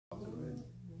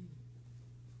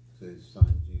to his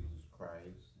Son, Jesus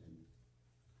Christ, and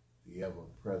the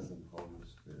ever-present Holy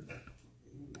Spirit.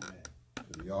 Amen.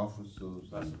 To the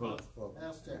officers and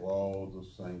to all the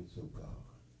saints of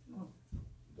God,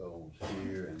 those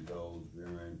here and those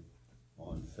viewing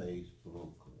on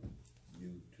Facebook,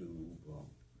 YouTube,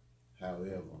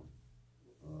 however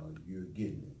you're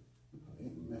getting it.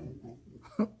 Amen.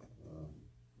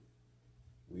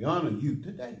 We honor you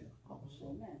today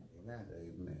also. Amen.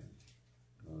 Amen.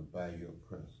 By your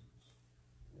presence.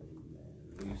 Amen.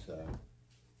 At least I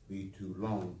be too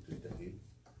long today.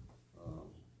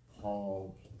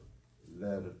 Paul's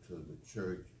letter to the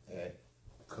church at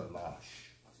Colossians.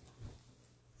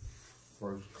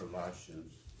 1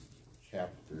 Colossians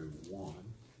chapter 1.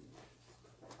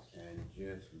 And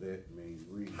just let me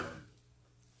read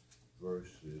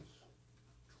verses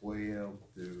 12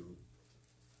 through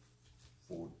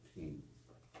 14.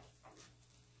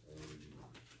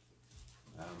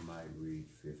 I might read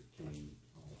 15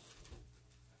 also.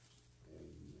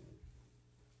 Amen.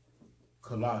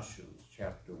 Colossians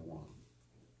chapter 1,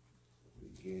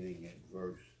 beginning at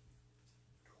verse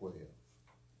 12.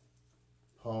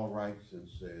 Paul writes and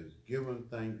says, "Giving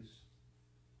thanks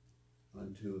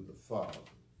unto the Father,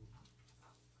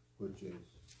 which has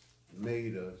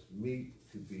made us meet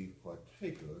to be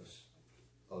partakers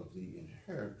of the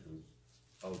inheritance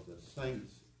of the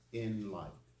saints in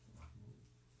light,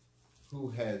 who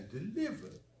has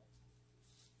delivered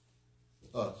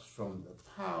us from the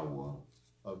power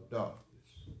of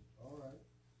darkness,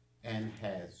 and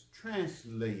has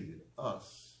translated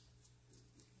us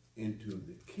into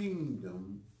the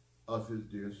kingdom of his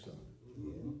dear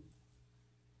Son,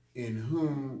 in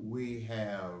whom we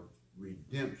have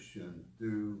redemption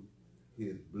through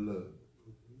his blood,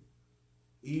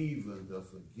 even the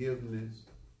forgiveness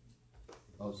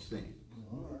of sin,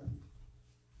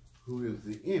 who is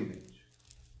the image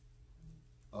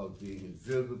of the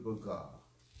invisible God,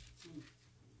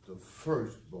 the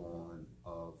firstborn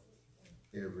of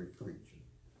every creature."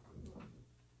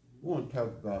 We want to talk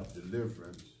about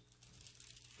deliverance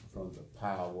from the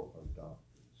power of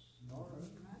darkness.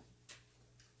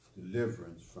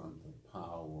 Deliverance from the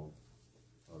power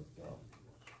of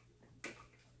darkness.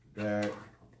 There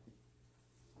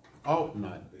ought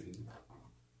not be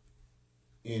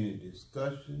any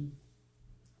discussion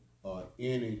or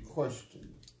any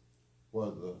question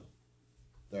whether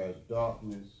there's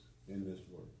darkness in this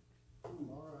world.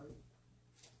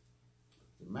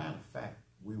 As a matter of fact,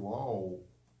 we were all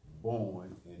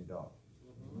born in darkness.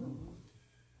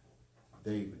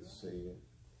 David said,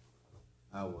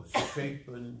 "I was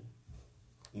shapen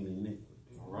in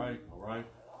iniquity." All right.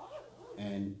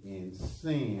 "And in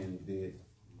sin did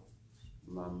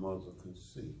my mother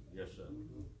conceive." Yes, sir.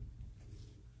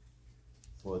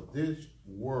 "For this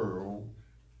world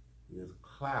is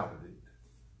clouded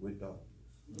with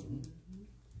darkness."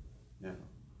 Now,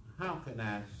 how can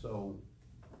I so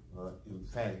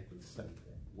emphatically say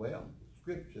that? Well,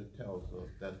 Scripture tells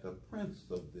us that the prince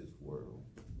of this world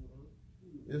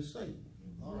is Satan.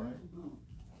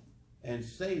 And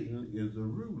Satan is the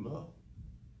ruler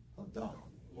of darkness.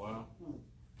 Wow.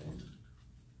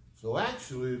 So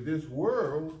actually, this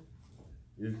world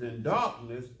is in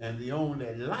darkness, and the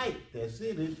only light that's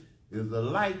in it is the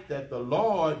light that the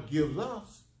Lord gives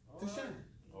us to shine.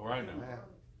 All right now.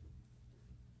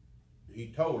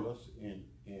 He told us in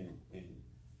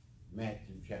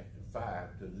Matthew chapter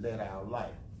 5 to let our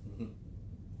light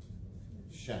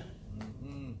shine.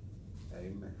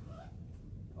 Amen.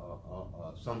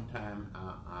 Sometimes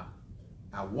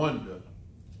I wonder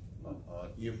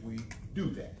if we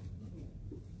do that.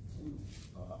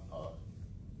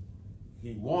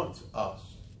 He wants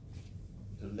us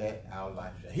to let our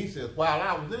light shine. He says, while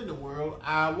I was in the world,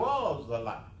 I was the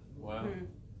light. Wow.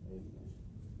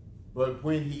 But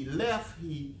when he left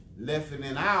it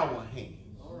in our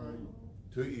hands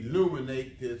to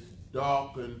illuminate this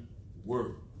darkened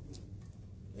world.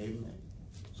 Amen.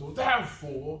 So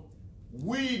therefore,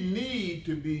 we need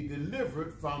to be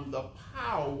delivered from the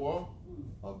power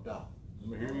of darkness. Let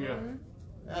me hear you.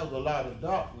 There was a lot of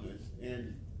darkness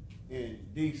in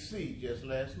D.C. just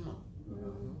last month.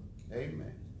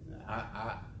 Amen.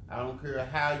 I don't care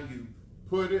how you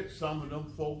put it. Some of them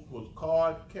folks was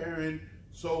card-carrying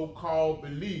so-called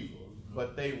believers,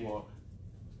 but they were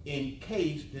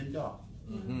encased in darkness.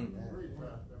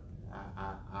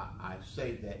 I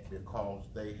say that because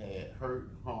they had hurt,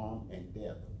 harm, and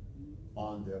death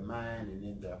on their mind and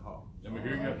in their heart. Let me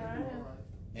hear you.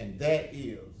 And that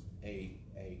is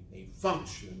a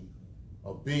function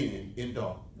of being in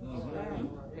darkness.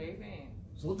 Amen.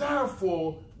 So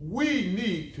therefore, we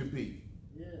need to be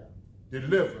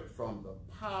delivered from the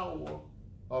power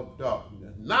of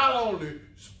darkness. Not only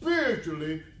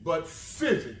spiritually, but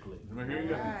physically. Let me hear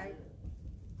you. Right.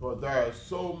 For there is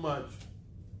so much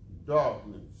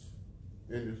darkness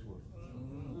in this world.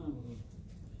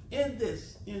 In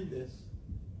this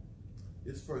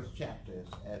first chapter,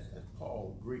 as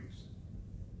Paul greets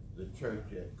the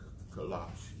church at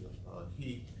Colossians,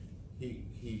 he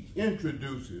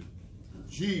introduces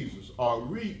Jesus, or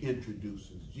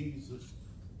reintroduces Jesus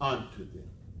unto them.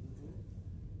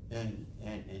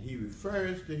 And he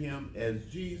refers to him as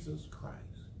Jesus Christ.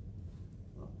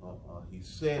 He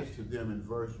says to them in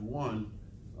verse 1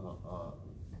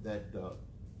 that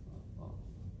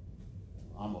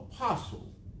I'm apostle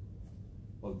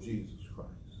of Jesus Christ.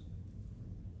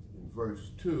 In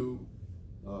verse 2,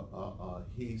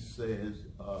 he says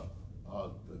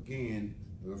again,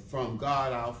 from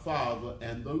God our Father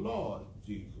and the Lord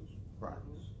Jesus Christ.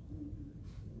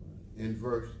 In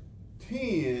verse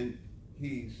 10,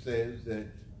 he says that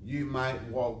you might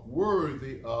walk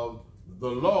worthy of the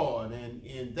Lord, and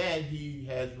in that he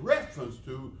has reference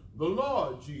to the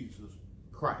Lord Jesus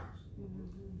Christ.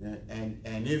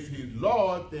 And if he's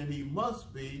Lord, then he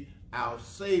must be our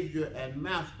Savior and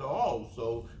Master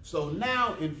also. So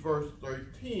now in verse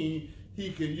 13,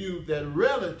 he can use that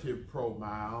relative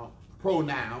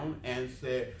pronoun and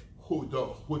say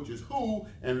which is who,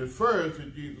 and refers to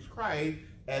Jesus Christ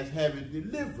as having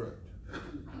delivered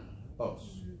us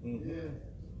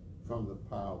from the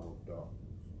power of darkness.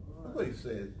 That's what he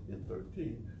says in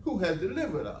 13. Who has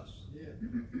delivered us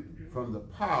from the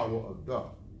power of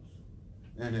darkness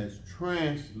and has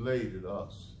translated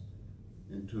us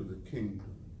into the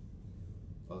kingdom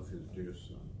of his dear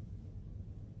Son.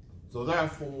 So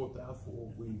therefore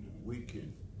we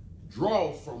can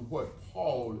draw from what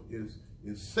Paul is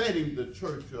setting the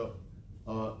church up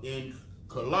in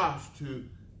Colossians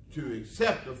to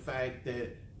accept the fact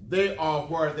that they are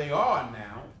where they are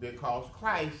now because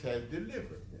Christ has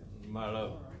delivered them. My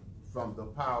love. From the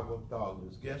power of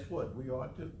darkness. Guess what? We are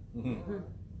too.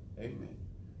 Amen.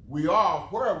 We are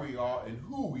where we are and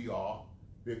who we are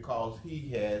because he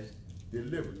has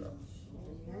delivered us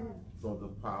from the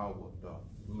power of darkness.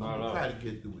 I'm going to try to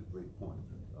get through with 3 points,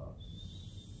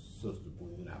 Sister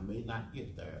Gwen. I may not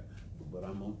get there, but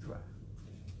I'm going to try.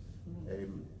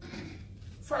 Amen.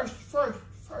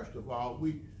 First of all,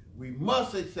 we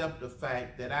must accept the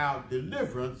fact that our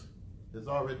deliverance has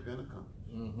already been accomplished.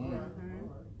 Amen.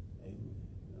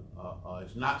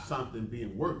 It's not something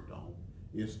being worked on.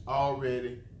 It's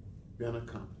already been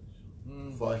accomplished.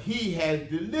 For he has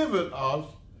delivered us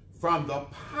from the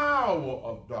power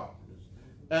of darkness.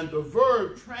 And the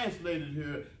verb translated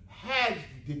here, has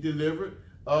delivered,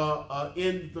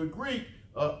 in the Greek,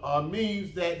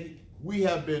 means that we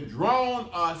have been drawn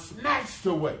or snatched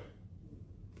away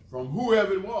from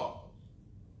whoever it was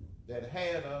that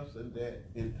had us and that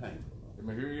entangled us. Let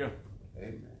me hear you.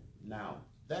 Amen. Now,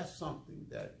 that's something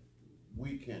that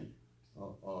we can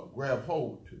grab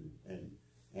hold to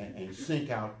and sink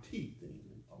our teeth in.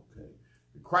 Okay.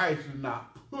 Christ is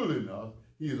not pulling us.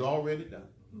 He has already done it.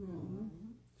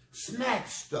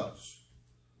 Snatched us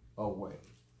away.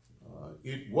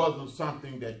 It wasn't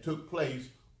something that took place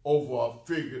over a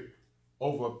period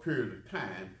of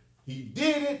time. He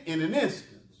did it in an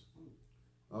instant,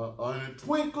 in a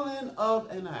twinkling of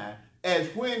an eye, as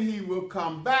when he will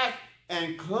come back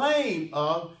and claim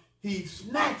us. He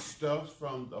snatched us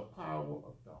from the power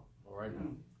of darkness. All right.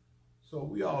 So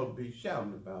we ought to be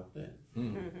shouting about that.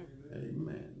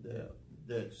 Amen.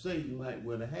 That Satan might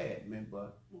would have had me,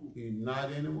 but he's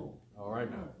not anymore. All right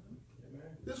now.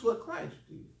 This is what Christ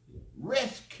did.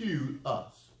 Rescued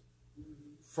us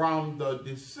from the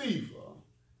deceiver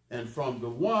and from the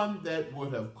one that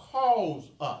would have caused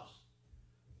us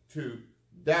to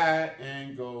die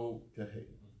and go to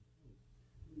hell.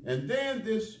 And then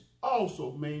this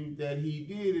also means that he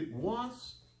did it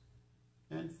once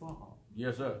and for all.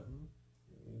 Yes, sir.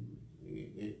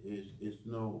 It's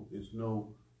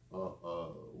no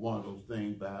one of those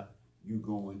things about you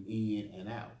going in and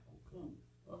out.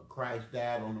 Christ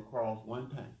died on the cross one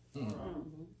time,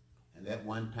 and that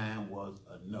one time was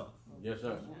enough. Yes,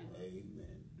 sir.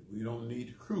 Amen. We don't need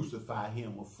to crucify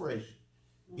him afresh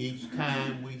each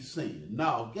time we sin.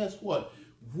 Now, guess what?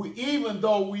 Even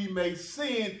though we may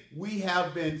sin, we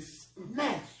have been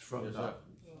snatched from darkness.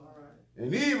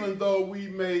 And even though we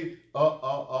may,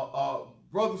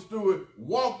 Brother Stewart,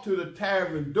 walk to the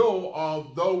tavern door,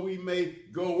 although we may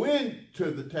go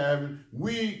into the tavern,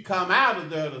 we come out of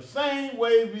there the same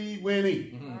way we went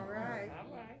in. All right.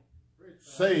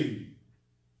 Saved,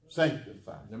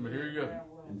 sanctified, Let me hear you.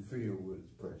 and filled with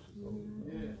his precious Holy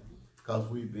Spirit. Because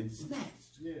we've been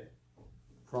snatched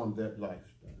from that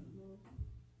lifestyle.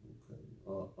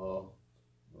 Okay.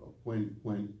 when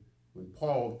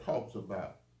Paul talks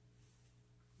about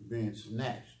being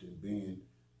snatched and being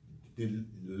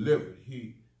delivered,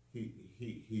 he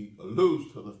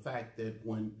alludes to the fact that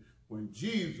when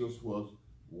Jesus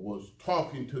was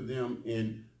talking to them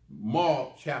in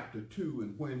Mark chapter 2,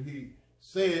 and when he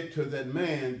said to that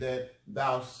man that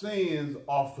thy sins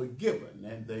are forgiven,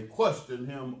 and they questioned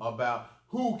him about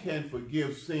who can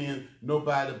forgive sin,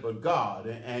 nobody but God,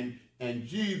 and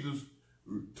Jesus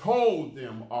told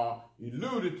them or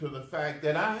alluded to the fact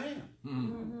that I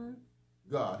am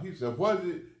God. He said,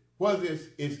 whether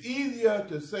it's easier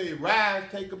to say, rise,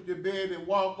 take up your bed and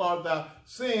walk, or thy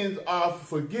sins are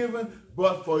forgiven,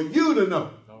 but for you to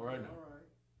know. All right now.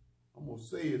 I'm going to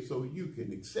say it so you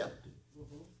can accept it.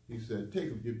 He said,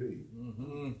 take up your bed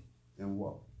and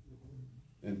walk.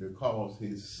 And because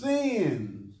his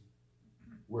sins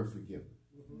were forgiven.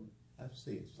 I've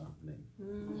said something.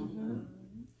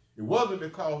 It wasn't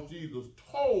because Jesus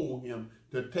told him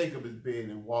to take up his bed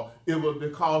and walk. It was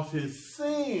because his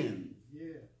sins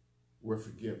were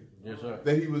forgiven. Yes, sir.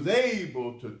 That he was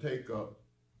able to take up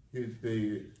his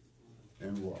bed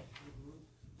and walk.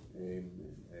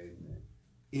 Amen. Amen.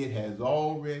 It has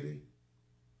already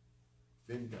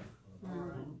been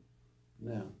done.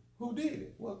 Now, who did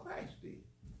it? Well, Christ did.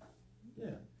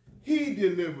 Yeah. He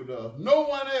delivered us. No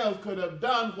one else could have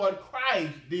done what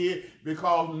Christ did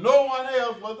because no one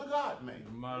else was a God-man.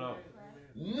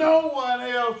 No one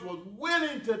else was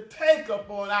willing to take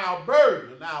upon our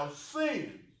burden, our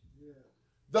sins,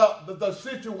 the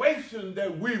situation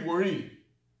that we were in,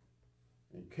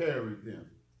 and carry them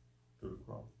to the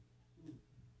cross.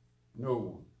 No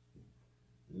one.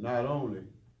 Not only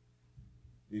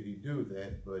did he do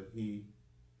that, but he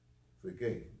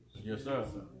forgave us. Yes, sir.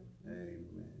 Amen.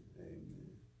 Amen.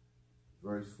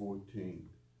 Verse 14,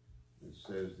 it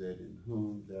says that in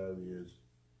whom there is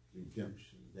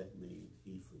redemption. That means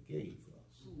he forgave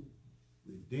us,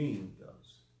 redeemed us,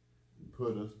 and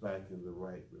put us back in the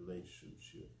right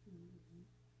relationship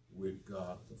with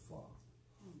God the Father.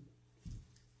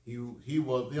 He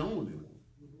was the only one,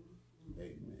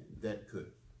 amen, that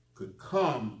could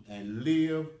come and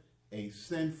live a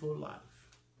sinful life,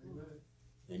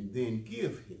 and then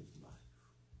give his life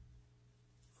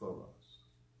for us.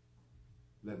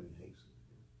 Let me hasten.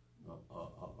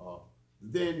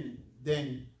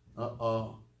 Then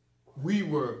we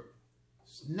were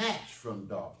snatched from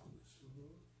darkness.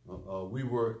 We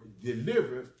were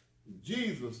delivered.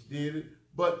 Jesus did it.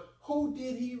 But who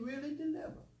did he really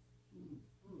deliver?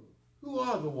 Who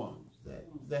are the ones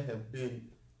that have been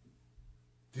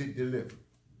delivered?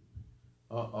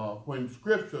 When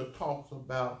Scripture talks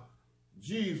about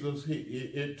Jesus,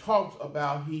 it talks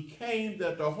about he came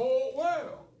that the whole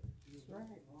world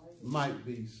might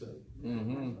be saved.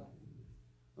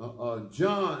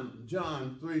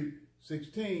 John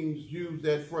 3:16 used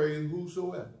that phrase,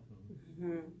 whosoever.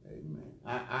 Amen.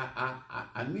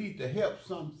 I need to help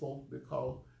some folks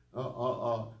because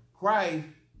Christ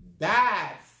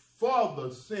died for the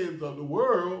sins of the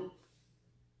world,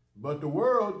 but the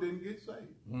world didn't get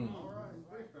saved.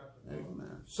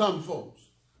 Amen. Some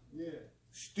folks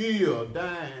still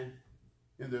dying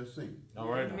in their sins. All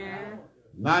right.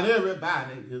 Not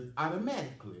everybody is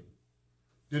automatically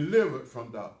delivered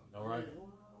from darkness. All right.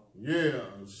 Yeah,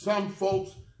 some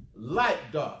folks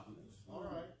like darkness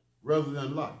rather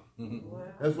than light.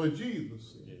 That's what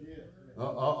Jesus said.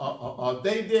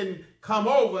 They didn't come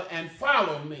over and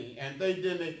follow me, and they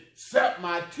didn't accept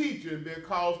my teaching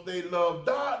because they love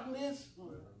darkness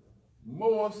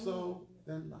more so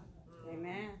than light.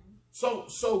 Amen.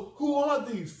 So who are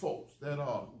these folks that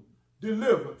are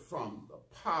delivered from the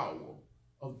power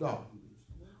of darkness?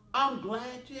 I'm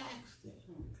glad you asked that.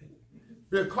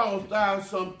 Because there are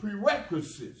some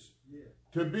prerequisites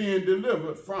to being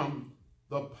delivered from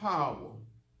the power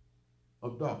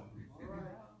of darkness.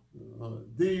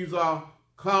 These are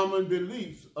common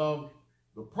beliefs of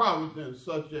the providence,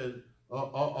 such as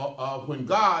when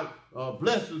God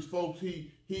blesses folks,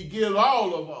 he gives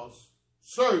all of us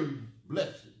certain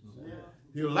blessings.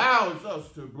 He allows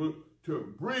us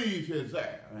to breathe his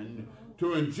air and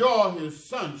to enjoy his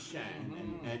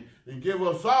sunshine and give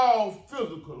us all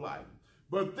physical life.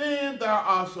 But then there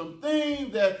are some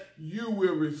things that you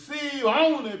will receive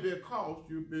only because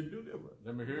you've been delivered.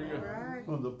 Let me hear you.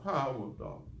 From the power of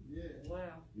darkness.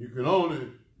 Wow. You can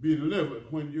only be delivered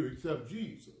when you accept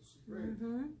Jesus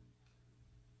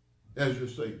as your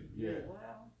Savior.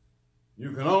 Wow.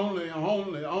 You can only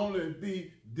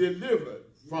be delivered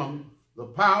from the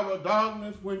power of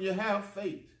darkness when you have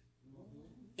faith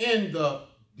in the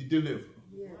deliverer.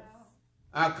 Yes.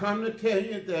 I come to tell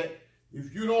you that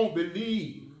if you don't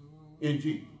believe in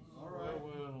Jesus,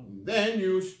 then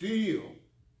you're still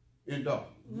in darkness.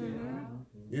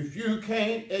 If you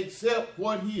can't accept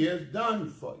what he has done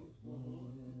for you,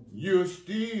 you're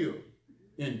still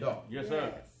in darkness. Yes,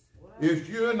 sir. If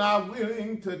you're not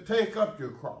willing to take up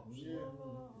your cross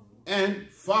and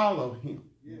follow him,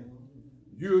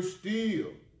 you're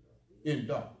still in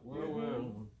darkness.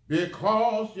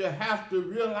 Because you have to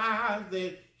realize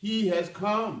that he has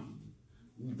come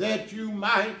that you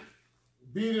might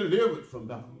be delivered from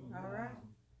darkness. All right.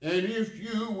 And if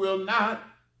you will not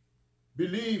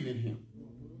believe in him,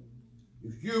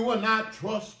 if you will not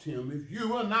trust him, if you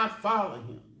will not follow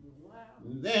him,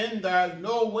 then there's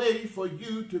no way for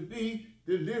you to be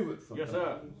delivered from darkness.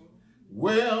 Sir.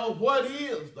 Well, what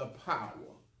is the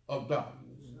power of darkness?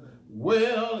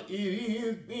 Well, it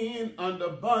is being under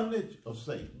bondage of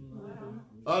Satan,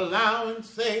 allowing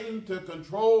Satan to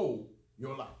control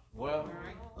your life,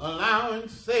 allowing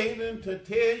Satan to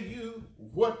tell you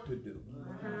what to do.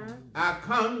 I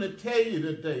come to tell you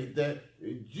today that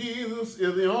Jesus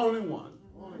is the only one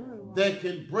that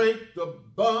can break the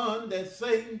bond that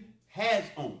Satan has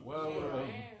on.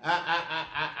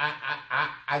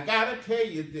 I gotta tell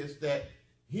you this, that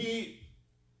he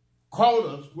caught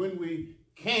us when we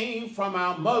came from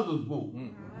our mother's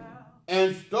womb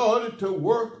and started to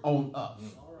work on us.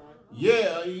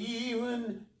 Yeah,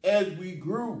 even as we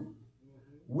grew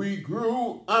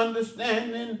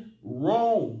understanding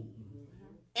wrong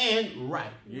and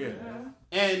right. Yeah.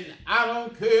 And I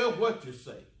don't care what you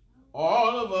say.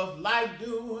 All of us like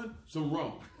doing some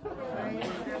wrong.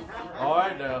 All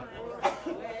right now.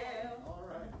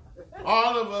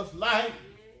 All of us like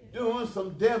doing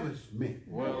some devilment.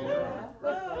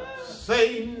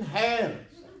 Satan has,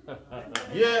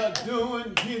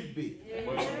 doing his bit.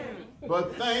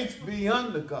 But thanks be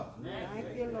unto God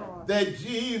that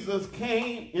Jesus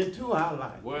came into our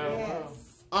life.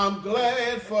 I'm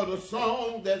glad for the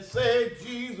song that said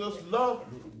Jesus loved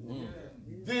me.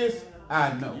 This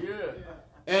I know.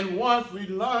 And once we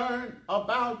learn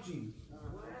about Jesus,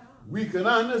 we can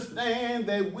understand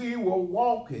that we were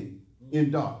walking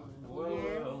in darkness.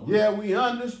 We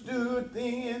understood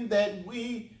then that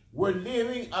we were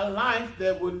living a life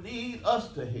that would lead us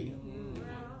to hell.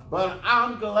 But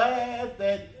I'm glad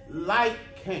that light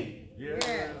came.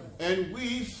 And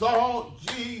we saw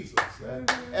Jesus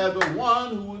as the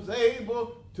one who was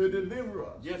able to deliver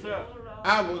us. Yes, sir.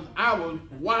 I was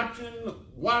watching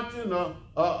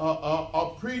a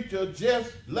preacher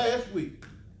just last week,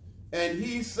 and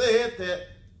he said that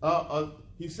I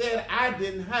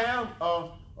didn't have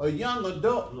a young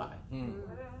adult life.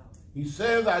 He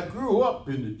says I grew up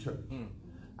in the church.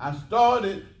 I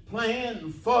started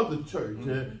playing for the church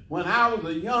when I was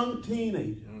a young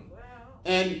teenager.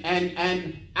 And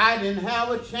I didn't have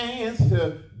a chance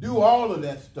to do all of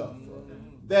that stuff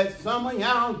that some of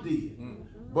y'all did.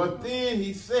 But then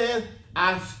he said,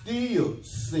 I still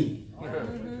sin.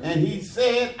 And he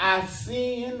said, I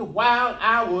sinned while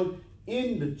I was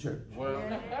in the church.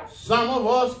 Some of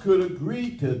us could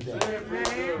agree to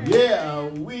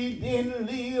that. We didn't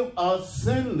live a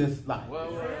sinless life.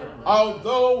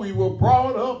 Although we were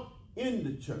brought up in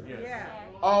the church.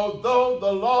 Although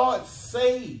the Lord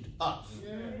saved us,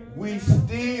 we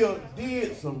still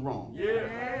did some wrong.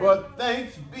 But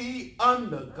thanks be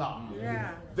unto God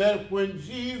that when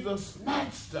Jesus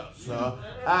snatched us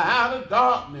out of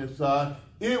darkness,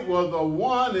 it was a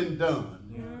one and done.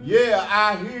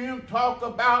 I hear him talk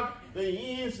about the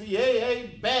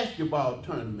NCAA basketball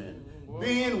tournament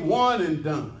being one and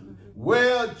done.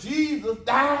 Well, Jesus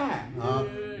died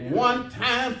one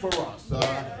time for us.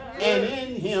 And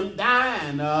in him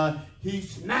dying, he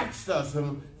snatched us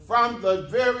from the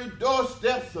very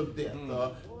doorsteps of death,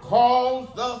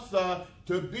 caused us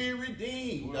to be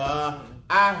redeemed.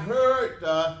 I heard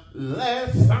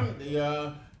last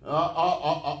Sunday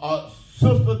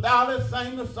Sister Dolly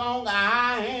sang the song,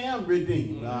 I am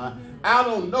redeemed. I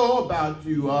don't know about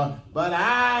you, but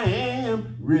I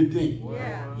am redeemed.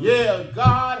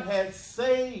 God has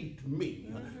saved me,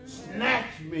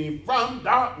 snatched me from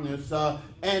darkness,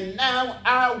 and now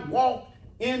I walk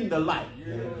in the light.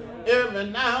 Every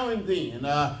now and then,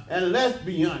 and let's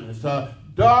be honest,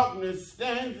 darkness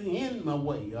stands in my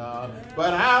way,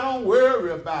 but I don't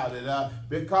worry about it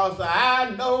because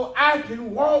I know I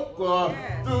can walk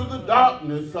through the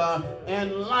darkness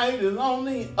and light is on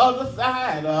the other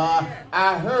side.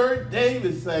 I heard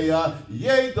David say,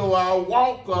 yea, though I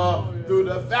walk through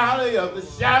the valley of the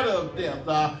shadow of death,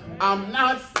 I'm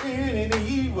not fearing any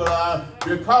evil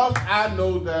because I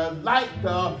know there's light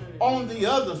on the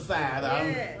other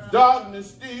side. Darkness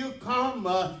still come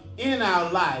in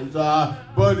our lives,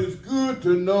 but it's good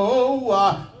to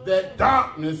know that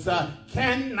darkness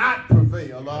cannot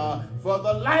prevail. For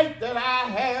the light that I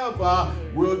have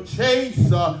will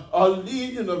chase a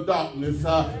legion of darkness,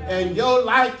 and your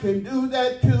light can do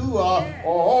that too.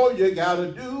 All you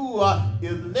gotta do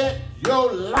is let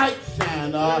your light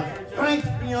shine. Thanks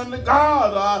be unto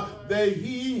God that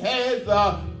He has,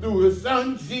 through His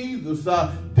Son Jesus,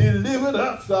 delivered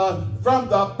us from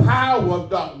the power of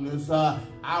darkness.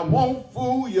 I won't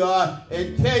fool you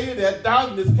and tell you that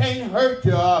darkness can't hurt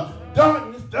you.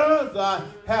 Darkness does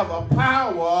have a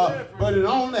power, but it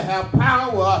only has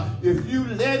power if you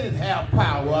let it have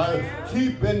power.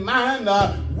 Keep in mind,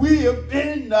 we have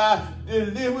been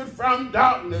delivered from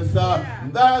darkness.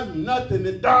 There's nothing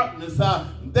in darkness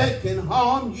that can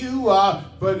harm you,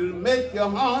 but it'll make you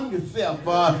harm yourself.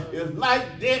 It's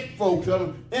like dead folks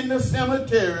in the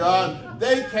cemetery.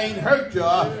 They can't hurt you,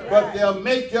 but they'll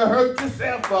make you hurt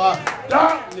yourself.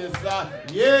 Darkness,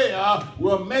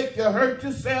 will make you hurt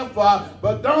yourself,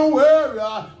 but don't worry,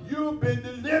 you've been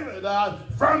delivered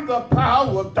from the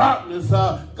power of darkness.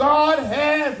 God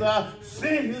has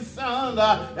sent His Son,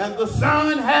 and the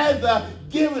Son has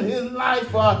given His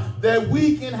life that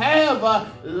we can have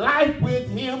life with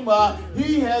Him.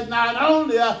 He has not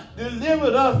only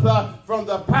delivered us from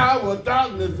the power of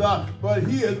darkness, but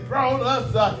He has brought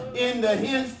us into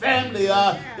His family,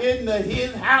 into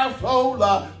His household,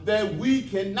 that we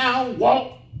can now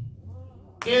walk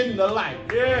in the light.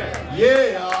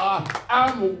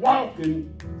 I'm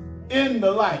walking in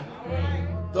the light.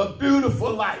 The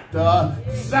beautiful light.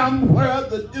 Somewhere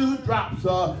the dewdrops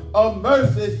of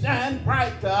mercy shine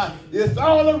bright. It's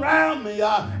all around me,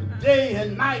 day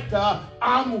and night.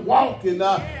 I'm walking in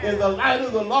the light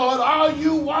of the Lord. Are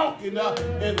you walking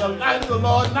in the light of the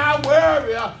Lord? Not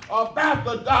worry about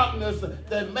the darkness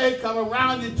that may come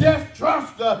around you. Just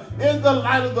trust in the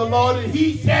light of the Lord, and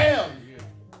He shall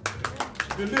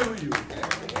deliver you.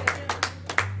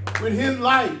 With His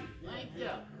light,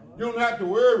 you don't have to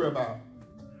worry about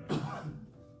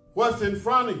what's in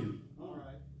front of you,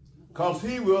 because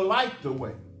He will light the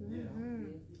way,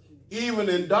 even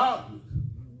in darkness.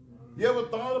 You ever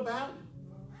thought about it?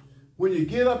 When you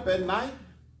get up at night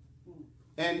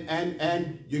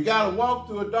and you got to walk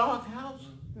through a dark house,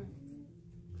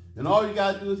 and all you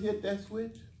got to do is hit that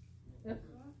switch,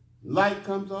 light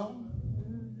comes on,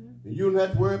 and you don't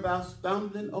have to worry about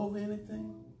stumbling over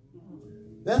anything.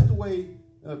 That's the way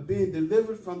being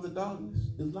delivered from the darkness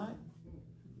is like.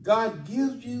 God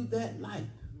gives you that light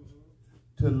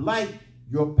to light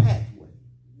your pathway,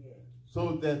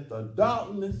 so that the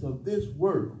darkness of this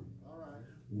world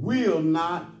will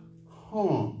not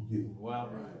harm you. Wow.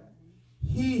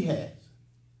 He has.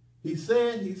 He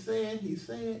said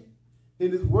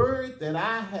in His word that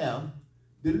I have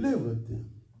delivered them,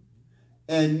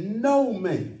 and no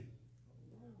man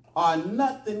or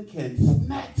nothing can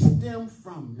snatch them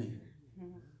from me.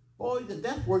 Boy,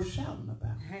 that's worth shouting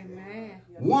about. Amen.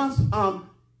 Once I'm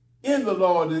in the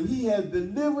Lord and He has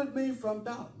delivered me from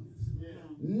darkness,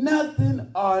 nothing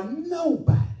or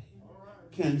nobody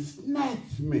can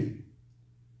snatch me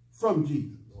from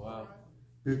Jesus. Wow.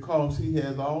 Because He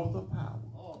has all the power.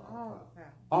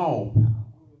 All power.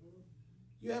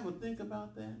 You ever think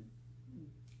about that?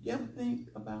 You ever think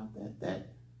about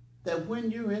that? That when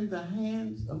you're in the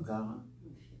hands of God,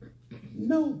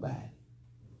 nobody,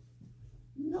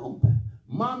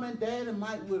 Mom and Daddy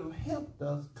might would have helped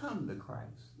us come to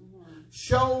Christ,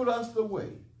 showed us the way.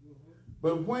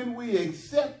 But when we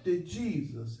accepted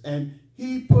Jesus and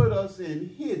He put us in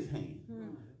His hands,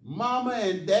 Mama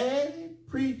and Daddy,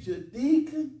 preacher,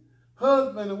 deacon,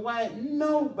 husband and wife,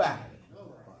 nobody,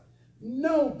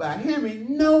 hear me,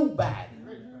 nobody,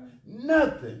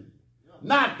 nothing,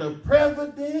 not the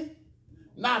president,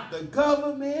 not the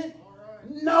government,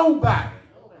 nobody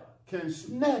can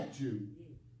snatch you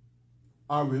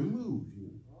or remove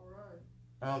you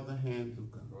out of the hands of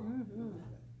God.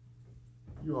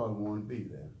 You ought to want to be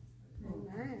there.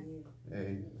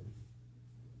 Hey,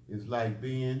 it's like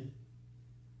being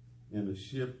in a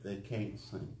ship that can't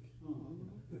sink,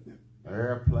 an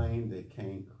airplane that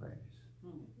can't crash,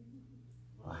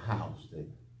 a house that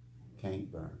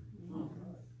can't burn,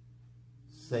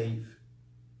 safe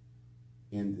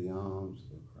in the arms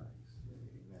of Christ.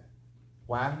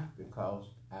 Why? Because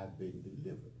I've been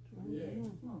delivered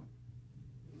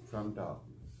from darkness.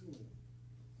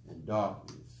 And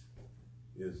darkness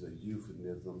is a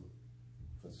euphemism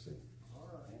for sin.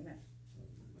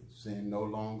 Sin no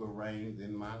longer reigns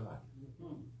in my life.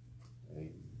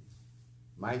 Amen.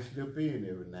 Might slip in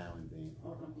every now and then,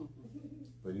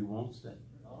 but it won't stay.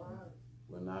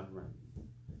 will not reign,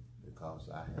 because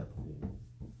I have been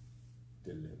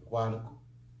delivered. Why the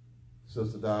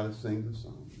Sister Dottie sings the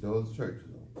song? Those churches.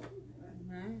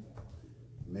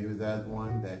 Maybe that's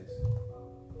one that's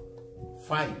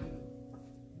fighting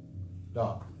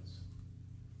darkness.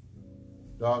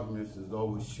 Darkness is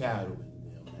overshadowing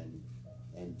them,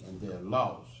 and they're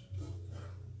lost.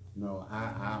 You know,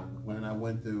 when I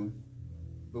went through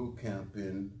boot camp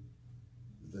in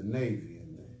the Navy,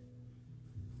 and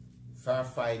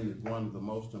firefighting is one of the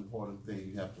most important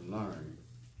things you have to learn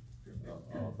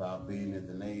about being in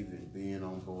the Navy and being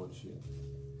on board ship.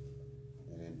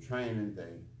 And in training,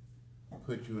 they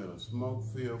put you in a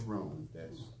smoke-filled room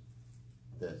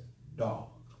that's dark,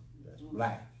 that's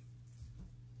black.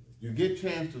 You get a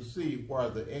chance to see where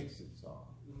the exits are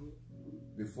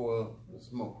before the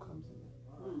smoke comes in.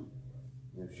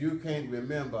 If you can't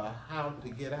remember how to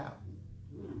get out,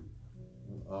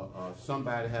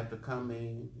 somebody have to come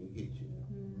in and get you.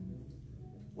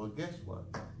 Well, guess what?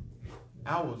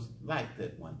 I was like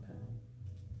that one time.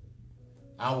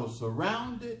 I was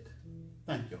surrounded,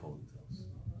 thank you, Holy Ghost,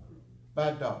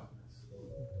 by darkness.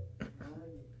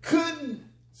 Couldn't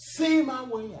see my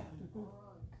way out.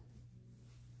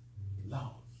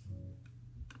 Lost.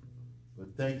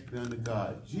 But thanks be unto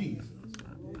God, Jesus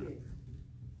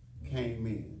came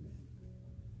in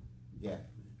and got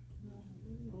me.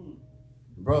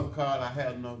 Brother Carl, I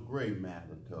had no gray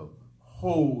matter to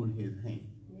hold his hand.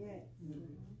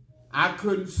 I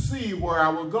couldn't see where I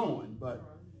was going, but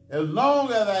as long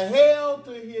as I held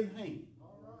to his hand,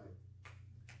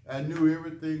 I knew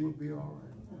everything would be all right.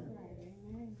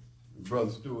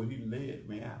 Brother Stewart, he led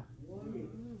me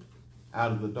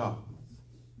out of the darkness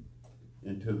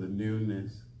into the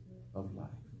newness of life.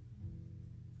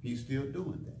 He's still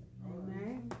doing that.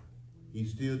 Amen.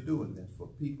 He's still doing that for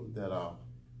people that are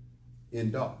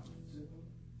in darkness,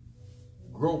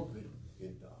 groping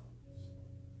in darkness,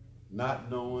 not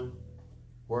knowing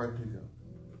where to go.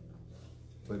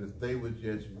 But if they would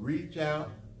just reach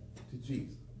out to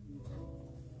Jesus,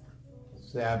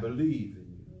 say, I believe in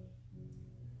you.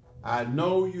 I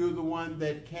know you're the one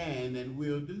that can and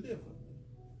will deliver me.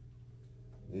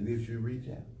 And if you reach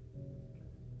out,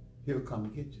 he'll come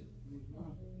and get you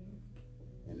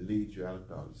and lead you out of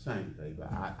darkness. Same thing,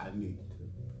 but I need to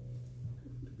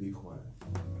be quiet.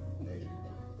 Amen.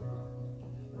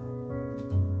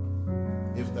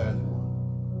 If there's one.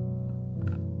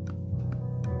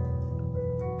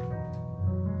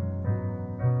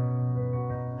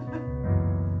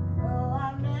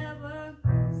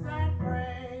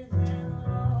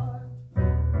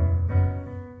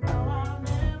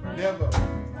 Never.